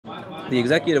The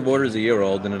executive order is a year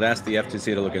old, and it asked the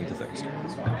FTC to look into things.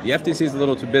 The FTC is a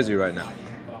little too busy right now.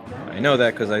 I know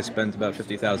that because I spent about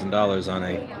 $50,000 on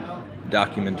a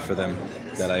document for them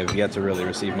that I have yet to really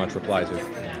receive much reply to,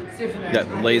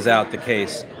 that lays out the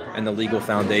case and the legal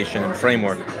foundation and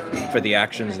framework for the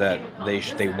actions that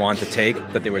they want to take,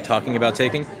 that they were talking about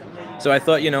taking. So I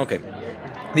thought, okay,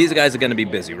 these guys are going to be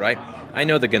busy, right? I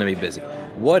know they're going to be busy.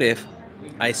 What if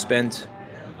I spent,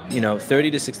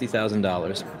 $30,000 to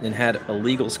 $60,000 and had a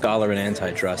legal scholar in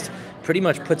antitrust pretty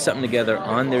much put something together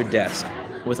on their desk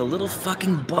with a little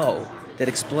fucking bow that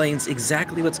explains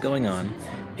exactly what's going on,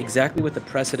 exactly what the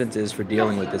precedent is for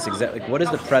dealing with this, exactly what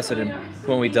is the precedent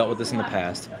when we dealt with this in the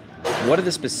past, what are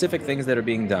the specific things that are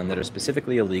being done that are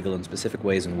specifically illegal in specific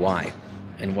ways and why,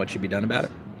 and what should be done about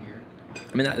it.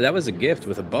 I mean, that was a gift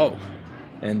with a bow.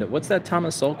 And what's that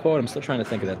Thomas Sowell quote? I'm still trying to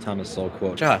think of that Thomas Sowell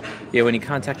quote. Yeah, when he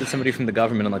contacted somebody from the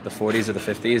government in like the 40s or the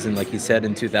 50s, and like he said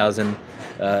in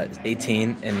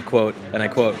 2018, and quote, and I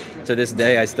quote, "To this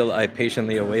day, I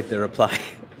patiently await their reply."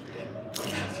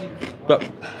 But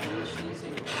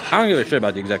I don't give a shit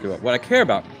about the executive order. What I care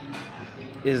about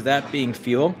is that being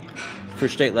fuel for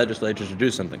state legislatures to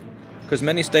do something. Because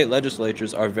many state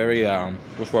legislatures are very,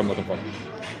 what's what I'm looking for?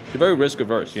 They're very risk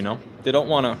averse, They don't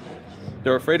want to.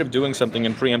 They're afraid of doing something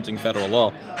and preempting federal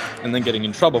law and then getting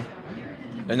in trouble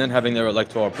and then having their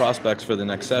electoral prospects for the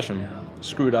next session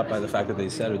screwed up by the fact that they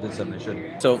said or did something they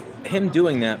shouldn't. So him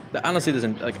doing that honestly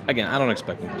doesn't, again, I don't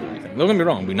expect him to do anything. Don't get me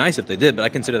wrong, it'd be nice if they did, but I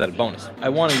consider that a bonus. I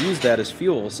want to use that as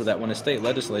fuel so that when a state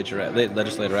legislator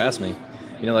asks me,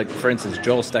 like for instance,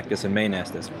 Joel Steckis in Maine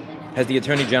asked this, has the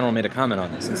Attorney General made a comment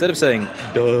on this? Instead of saying,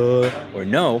 duh, or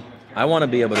no, I want to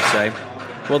be able to say,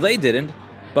 well, they didn't,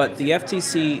 but the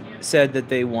FTC said that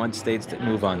they want states to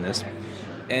move on this.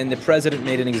 And the president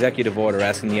made an executive order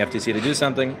asking the FTC to do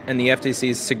something, and the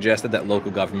FTC suggested that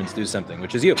local governments do something,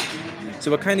 which is you.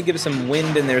 So it kind of gives some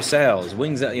wind in their sails,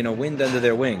 wind under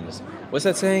their wings. What's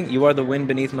that saying? You are the wind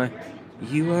beneath my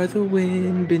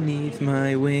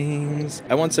wings.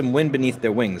 I want some wind beneath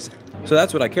their wings. So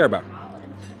that's what I care about.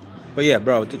 But yeah,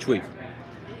 bro, to tweet.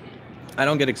 I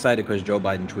don't get excited because Joe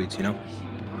Biden tweets,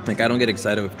 Like, I don't get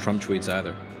excited if Trump tweets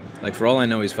either. Like, for all I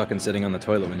know, he's fucking sitting on the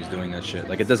toilet when he's doing that shit.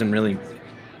 Like, it doesn't really,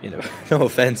 no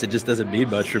offense, it just doesn't mean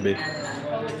much for me.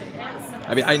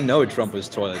 I mean, I know Trump was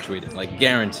toilet tweeting, like,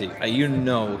 guarantee.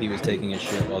 He was taking his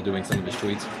shit while doing some of his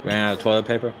tweets. Ran out of toilet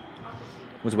paper.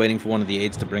 Was waiting for one of the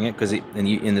aides to bring it, because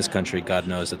in this country, God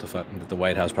knows that the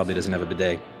White House probably doesn't have a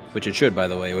bidet. Which it should, by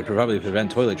the way. It would probably prevent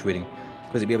toilet tweeting,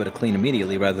 because he'd be able to clean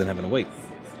immediately rather than having to wait.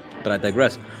 But I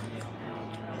digress.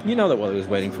 That while he was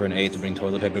waiting for an aide to bring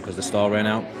toilet paper because the stall ran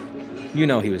out, he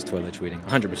was toilet tweeting,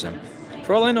 100%.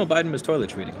 For all I know, Biden was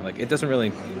toilet tweeting. Like, it doesn't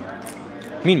really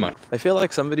mean much. I feel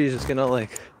like somebody's just gonna,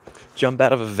 jump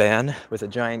out of a van with a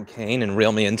giant cane and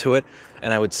reel me into it,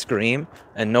 and I would scream,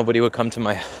 and nobody would come to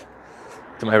my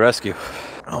rescue.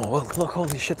 Oh, well, look,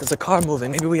 holy shit, there's a car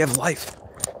moving. Maybe we have life.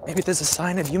 Maybe there's a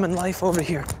sign of human life over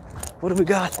here. What do we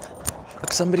got?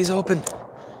 Look, somebody's open.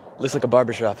 Looks like a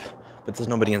barbershop, but there's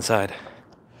nobody inside.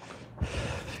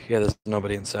 Yeah, there's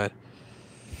nobody inside.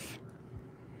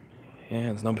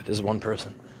 Yeah, there's one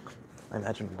person. I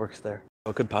imagine it works there.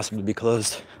 It could possibly be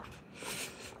closed.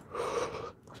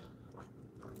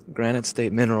 Granite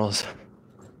State Minerals.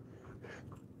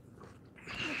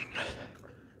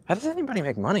 How does anybody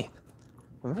make money?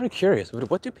 I'm very curious.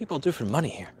 What do people do for money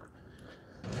here?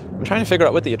 I'm trying to figure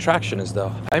out what the attraction is,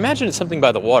 though. I imagine it's something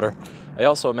by the water. I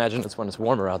also imagine it's when it's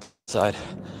warmer outside,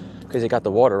 because you got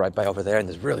the water right by over there, and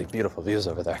there's really beautiful views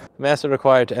over there. Mask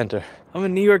required to enter. I'm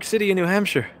in New York City and New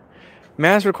Hampshire.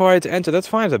 Mask required to enter. That's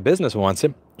fine if the business wants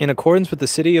it, in accordance with the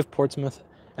city of Portsmouth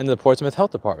and the Portsmouth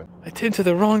Health Department. I came to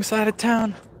the wrong side of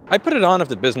town. I put it on if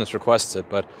the business requests it,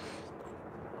 but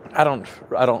I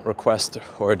don't request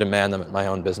or demand them at my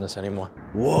own business anymore.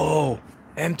 Whoa,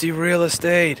 empty real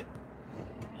estate.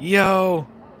 Yo,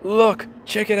 look,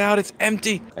 check it out, it's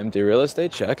empty. Empty real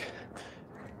estate, check.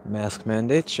 Mask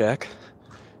mandate, check.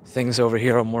 Things over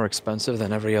here are more expensive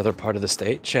than every other part of the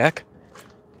state, check.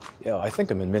 Yo, I think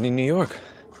I'm in mini New York.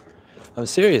 I'm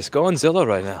serious, go on Zillow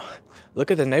right now. Look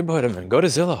at the neighborhood I'm in, go to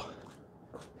Zillow.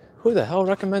 Who the hell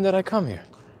recommended I come here?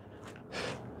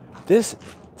 This,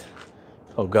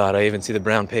 oh God, I even see the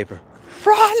brown paper.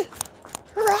 Run!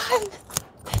 Run!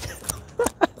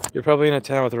 You're probably in a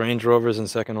town with Range Rovers and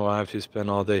second wives who spend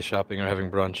all day shopping or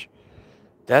having brunch.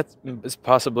 That is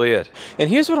possibly it. And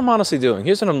here's what I'm honestly doing.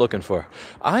 Here's what I'm looking for.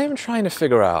 I am trying to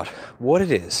figure out what it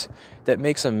is that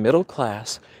makes a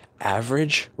middle-class,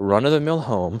 average, run-of-the-mill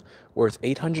home worth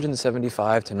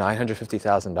 $875,000 to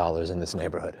 $950,000 in this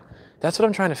neighborhood. That's what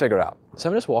I'm trying to figure out. So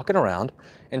I'm just walking around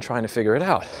and trying to figure it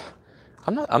out.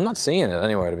 I'm not seeing it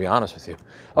anywhere, to be honest with you.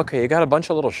 Okay, you got a bunch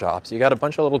of little shops. You got a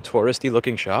bunch of little touristy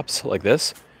looking shops like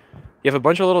this. You have a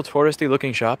bunch of little touristy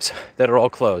looking shops that are all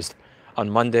closed on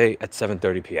Monday at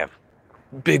 7:30 p.m.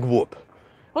 Big whoop.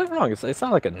 Don't get me wrong, it's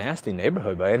not like a nasty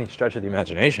neighborhood by any stretch of the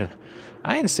imagination.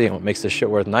 I ain't seeing what makes this shit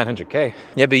worth 900K.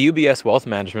 You have a UBS Wealth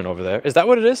Management over there. Is that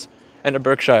what it is? And a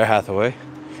Berkshire Hathaway.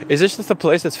 Is this just a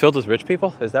place that's filled with rich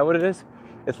people? Is that what it is?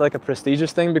 It's like a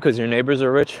prestigious thing because your neighbors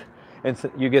are rich and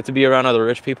so you get to be around other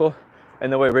rich people.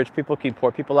 And the way rich people keep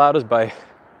poor people out is by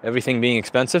everything being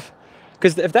expensive.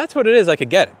 Because if that's what it is, I could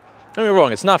get it. Don't get me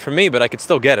wrong, it's not for me, but I could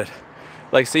still get it.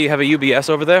 Like, see, you have a UBS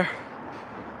over there.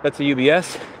 That's a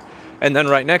UBS. And then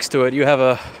right next to it, you have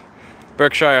a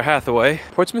Berkshire Hathaway.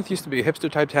 Portsmouth used to be a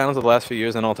hipster type town for the last few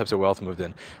years, and all types of wealth moved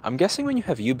in. I'm guessing when you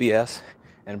have UBS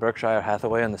and Berkshire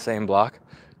Hathaway on the same block,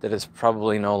 that it's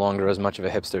probably no longer as much of a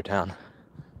hipster town.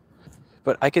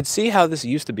 But I could see how this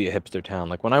used to be a hipster town.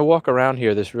 Like when I walk around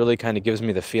here, this really kind of gives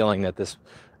me the feeling that this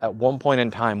at one point in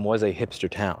time was a hipster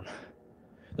town.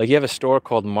 Like you have a store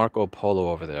called Marco Polo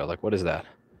over there. Like what is that?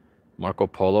 Marco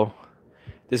Polo?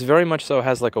 This very much so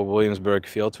has like a Williamsburg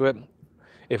feel to it.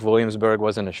 If Williamsburg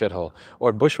wasn't a shithole.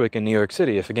 Or Bushwick in New York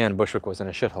City, if again Bushwick wasn't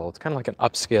a shithole. It's kind of like an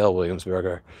upscale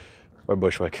Williamsburg or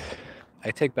Bushwick. I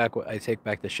take back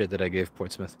the shit that I gave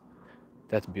Portsmouth.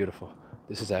 That's beautiful.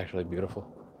 This is actually beautiful.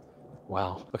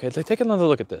 Wow. Okay, let's take another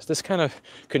look at this. This kind of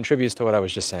contributes to what I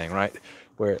was just saying, right?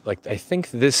 Where, like, I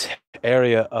think this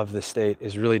area of the state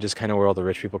is really just kind of where all the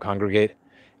rich people congregate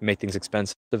and make things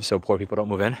expensive so poor people don't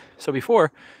move in. So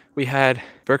before, we had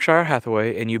Berkshire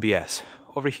Hathaway and UBS.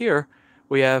 Over here,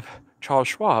 we have Charles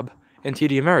Schwab and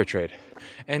TD Ameritrade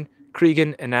and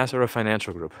Cregan and Nassau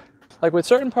Financial Group. Like, with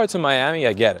certain parts of Miami,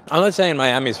 I get it. I'm not saying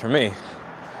Miami's for me.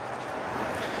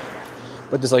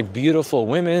 But there's like beautiful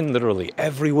women literally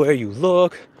everywhere you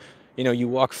look. You know, you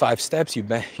walk 5 steps, you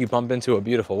bump into a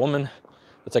beautiful woman.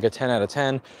 It's like a 10 out of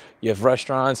 10. You have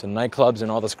restaurants and nightclubs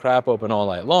and all this crap open all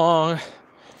night long.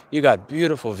 You got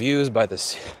beautiful views by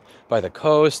the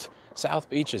coast. South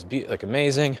Beach is like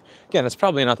amazing. Again, it's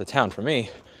probably not the town for me,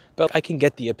 but I can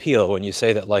get the appeal when you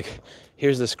say that, like,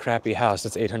 here's this crappy house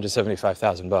that's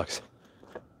 $875,000.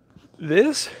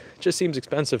 This just seems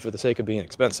expensive for the sake of being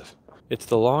expensive. It's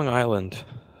the Long Island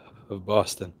of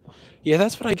Boston. Yeah,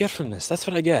 that's what I get from this. That's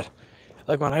what I get.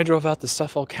 Like when I drove out to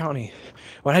Suffolk County,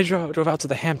 when I drove out to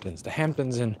the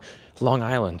Hamptons in Long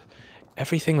Island,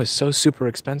 everything was so super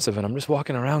expensive. And I'm just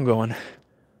walking around going,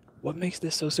 what makes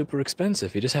this so super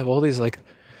expensive? You just have all these like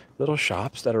little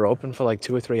shops that are open for like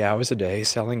 2 or 3 hours a day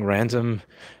selling random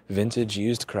vintage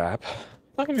used crap.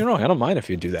 Don't get me wrong, I don't mind if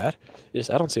you do that.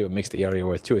 I don't see what makes the area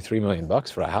worth $2 or $3 million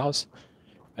for a house.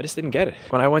 I just didn't get it.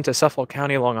 When I went to Suffolk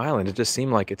County, Long Island, it just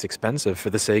seemed like it's expensive for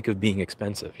the sake of being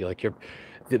expensive.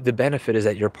 The benefit is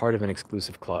that you're part of an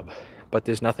exclusive club, but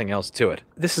there's nothing else to it.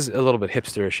 This is a little bit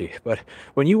hipsterish-y, but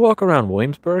when you walk around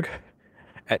Williamsburg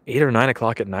at 8 or 9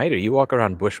 o'clock at night, or you walk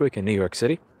around Bushwick in New York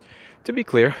City, to be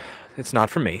clear, it's not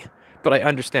for me, but I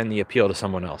understand the appeal to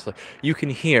someone else. Like, you can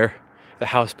hear the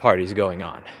house parties going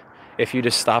on. If you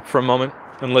just stop for a moment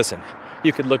and listen,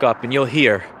 you could look up and you'll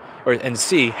hear and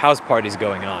see house parties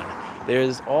going on.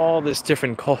 There's all this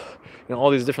different, all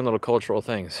these different little cultural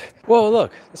things. Whoa,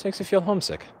 look, this makes me feel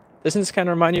homesick. Doesn't this kind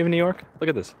of remind you of New York? Look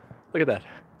at this. Look at that.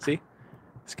 See?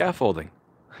 Scaffolding.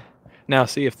 Now,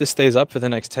 see, if this stays up for the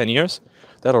next 10 years,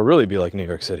 that'll really be like New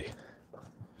York City.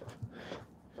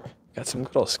 Got some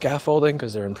good old scaffolding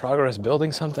because they're in progress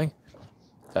building something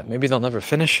that maybe they'll never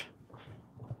finish.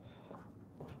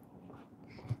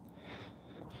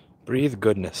 Breathe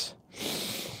goodness.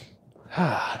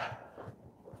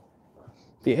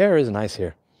 The air is nice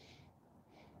here.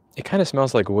 It kind of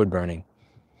smells like wood burning.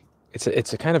 It's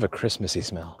a kind of a Christmassy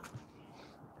smell.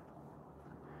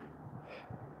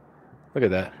 Look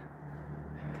at that.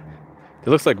 It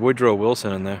looks like Woodrow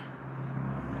Wilson in there.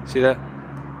 See that?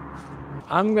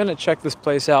 I'm gonna check this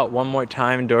place out one more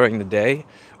time during the day,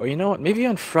 or you know what, maybe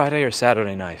on Friday or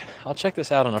Saturday night. I'll check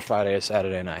this out on a Friday or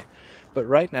Saturday night. But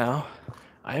right now,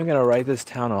 I am gonna write this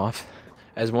town off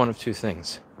as one of 2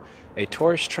 things: a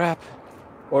tourist trap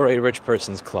or a rich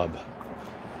person's club.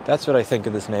 That's what I think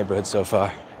of this neighborhood so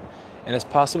far. And it's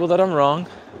possible that I'm wrong.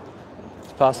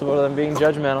 It's possible that I'm being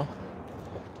judgmental.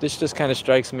 This just kind of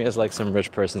strikes me as like some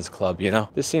rich person's club, you know?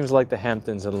 This seems like the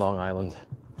Hamptons in Long Island.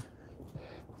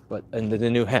 But and the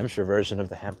New Hampshire version of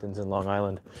the Hamptons in Long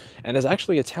Island. And there's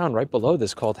actually a town right below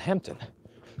this called Hampton.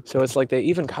 So it's like they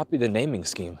even copied the naming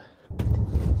scheme.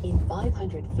 In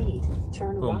 500 feet,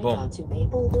 turn boom, right boom. onto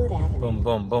Maplewood Avenue. Boom,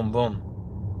 boom, boom,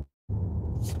 boom.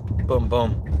 Boom,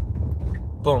 boom.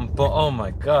 Boom, boom. Oh my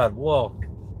God, whoa.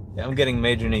 Yeah, I'm getting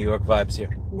major New York vibes here.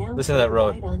 Now Listen to that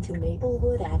road. Right onto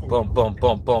Maplewood Avenue. Boom, boom,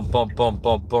 boom, boom, boom, boom,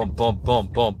 boom, boom, boom, boom,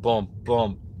 boom, boom,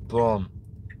 boom, boom.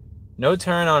 No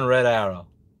turn on red arrow.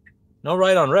 No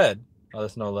right on red. Oh,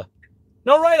 that's no left.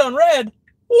 No right on red?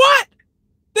 What?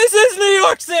 This is New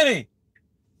York City!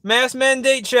 Mass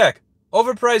mandate, check.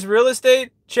 Overpriced real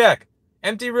estate, check.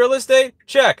 Empty real estate,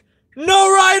 check. No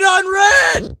right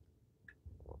on red!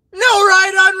 No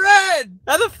right on red!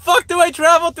 How the fuck do I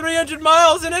travel 300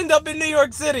 miles and end up in New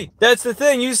York City? That's the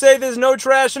thing, you say there's no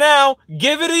trash now,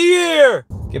 give it a year!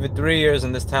 Give it 3 years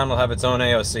and this town will have its own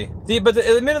AOC. But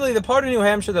admittedly, the part of New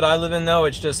Hampshire that I live in though,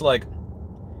 it's just like,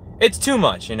 it's too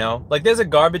much, you know? Like there's a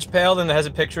garbage pail and it has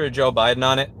a picture of Joe Biden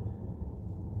on it.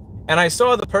 And I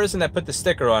saw the person that put the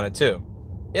sticker on it too.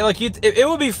 It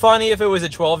would be funny if it was a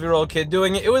 12-year-old kid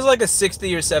doing it. It was like a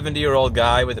 60 or 70-year-old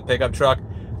guy with a pickup truck,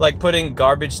 like putting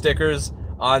garbage stickers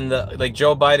on the, like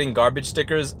Joe Biden garbage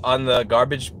stickers on the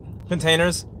garbage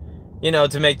containers, you know,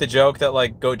 to make the joke that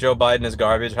like, go Joe Biden is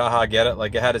garbage, haha, get it?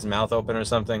 Like it had his mouth open or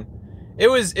something. It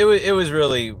was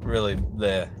really, really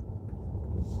bleh.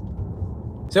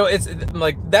 So it's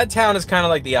like, that town is kind of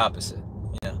like the opposite,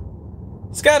 you know?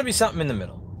 It's got to be something in the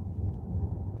middle.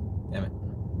 Damn it.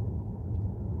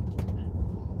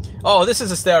 Oh, this is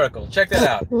hysterical. Check that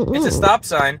out. It's a stop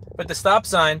sign, but the stop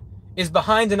sign is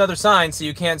behind another sign so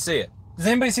you can't see it. Does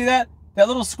anybody see that? That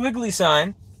little squiggly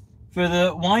sign for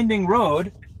the winding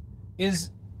road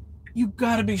is... You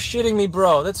gotta be shitting me,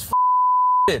 bro. That's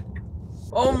f***ed.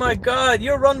 Oh my god,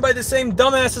 you're run by the same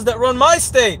dumbasses that run my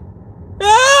state.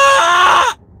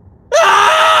 Ah!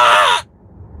 Ah!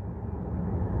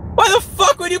 Why the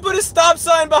fuck would you put a stop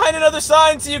sign behind another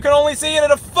sign so you can only see it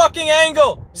at a fucking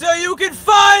angle? So you can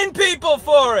fine people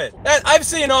for it! I've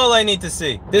seen all I need to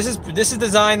see. This is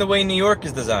designed the way New York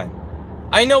is designed.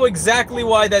 I know exactly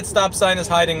why that stop sign is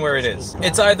hiding where it is.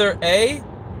 It's either A,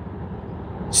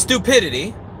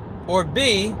 stupidity, or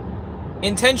B,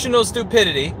 intentional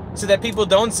stupidity, so that people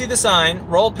don't see the sign,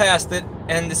 roll past it,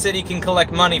 and the city can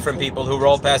collect money from people who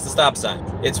roll past the stop sign.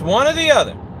 It's one or the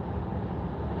other.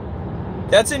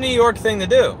 That's a New York thing to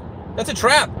do. That's a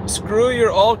trap. Screw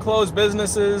your all-closed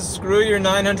businesses, screw your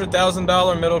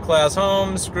 $900,000 middle-class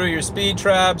homes, screw your speed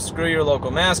traps, screw your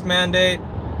local mask mandate.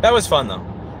 That was fun, though.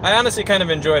 I honestly kind of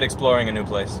enjoyed exploring a new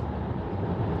place.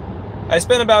 I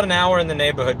spent about an hour in the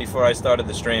neighborhood before I started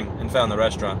the stream and found the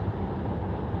restaurant.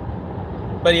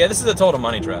 But yeah, this is a total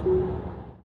money trap.